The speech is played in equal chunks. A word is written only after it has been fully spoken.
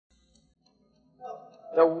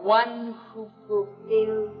The one who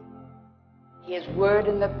fulfilled his word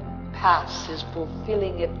in the past is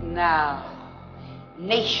fulfilling it now.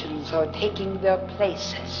 Nations are taking their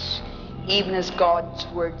places, even as God's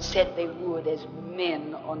word said they would, as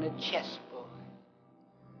men on a chessboard.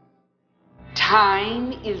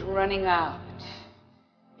 Time is running out.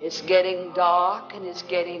 It's getting dark, and it's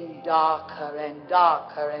getting darker and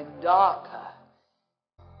darker and darker.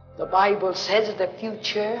 The Bible says that the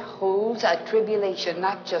future holds a tribulation,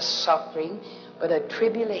 not just suffering, but a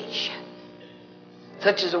tribulation,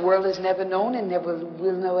 such as the world has never known and never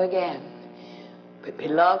will know again. But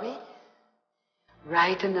beloved,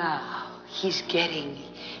 right now, he's getting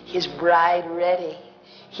his bride ready.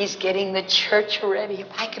 He's getting the church ready. If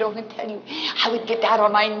I could only tell you, I would get down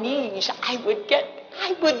on my knees. I would do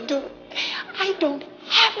it. I don't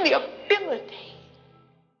have the ability.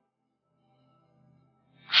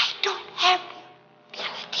 I don't have the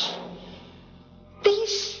ability.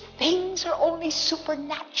 These things are only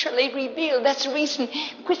supernaturally revealed. That's the reason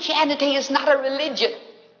Christianity is not a religion.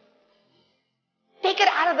 Take it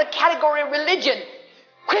out of the category of religion.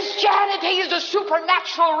 Christianity is a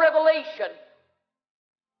supernatural revelation.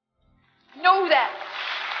 Know that.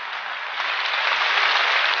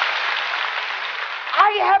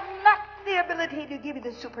 I have not the ability to give you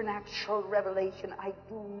the supernatural revelation. I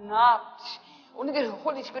do not. Only the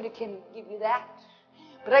Holy Spirit can give you that.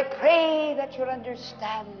 But I pray that your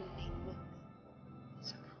understanding will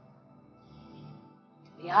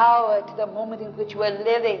be the hour, to the moment in which we're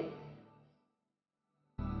living.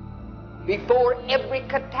 Before every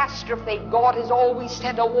catastrophe, God has always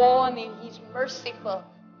sent a warning. He's merciful.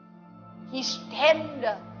 He's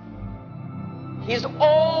tender. He's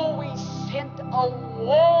always sent a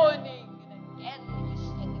warning. And again, he's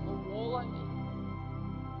sending a warning.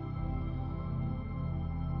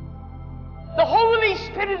 The Holy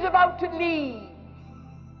Spirit is about to leave.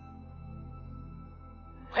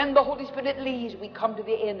 When the Holy Spirit leaves, we come to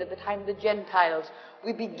the end of the time of the Gentiles.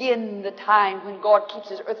 We begin the time when God keeps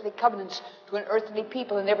his earthly covenants to an earthly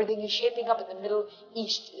people, and everything is shaping up in the Middle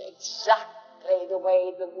East exactly the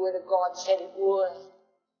way the Word of God said it would.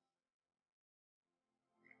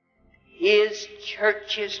 His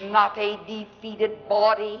church is not a defeated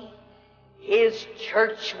body. His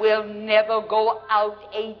church will never go out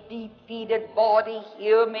a defeated body.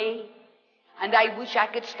 Hear me? And I wish I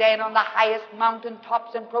could stand on the highest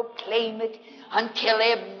mountaintops and proclaim it until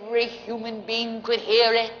every human being could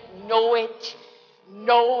hear it, know it,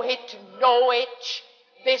 know it, know it.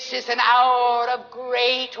 This is an hour of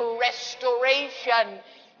great restoration,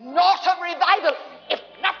 not of revival. If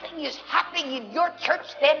nothing is happening in your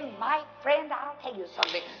church, then, my friend, I'll tell you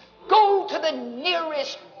something. Go to the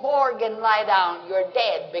nearest morgue and lie down. You're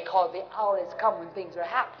dead, because the hour has come when things are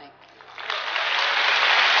happening.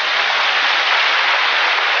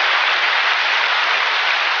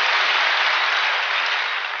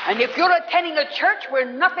 And if you're attending a church where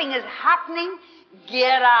nothing is happening,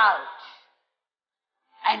 get out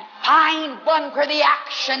and find one where the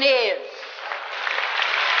action is.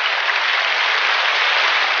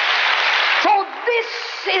 So this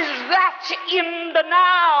is that in the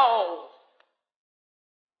now.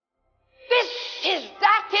 This is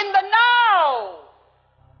that in the now.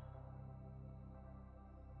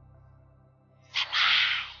 It's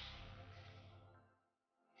alive.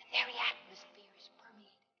 The very atmosphere is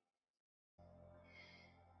permeated.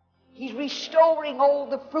 He's restoring all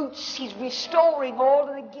the fruits. He's restoring all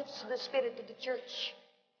of the gifts of the Spirit to the church.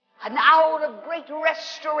 An hour of great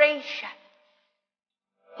restoration.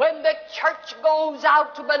 When the church goes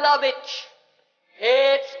out, beloved,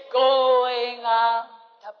 it's going out.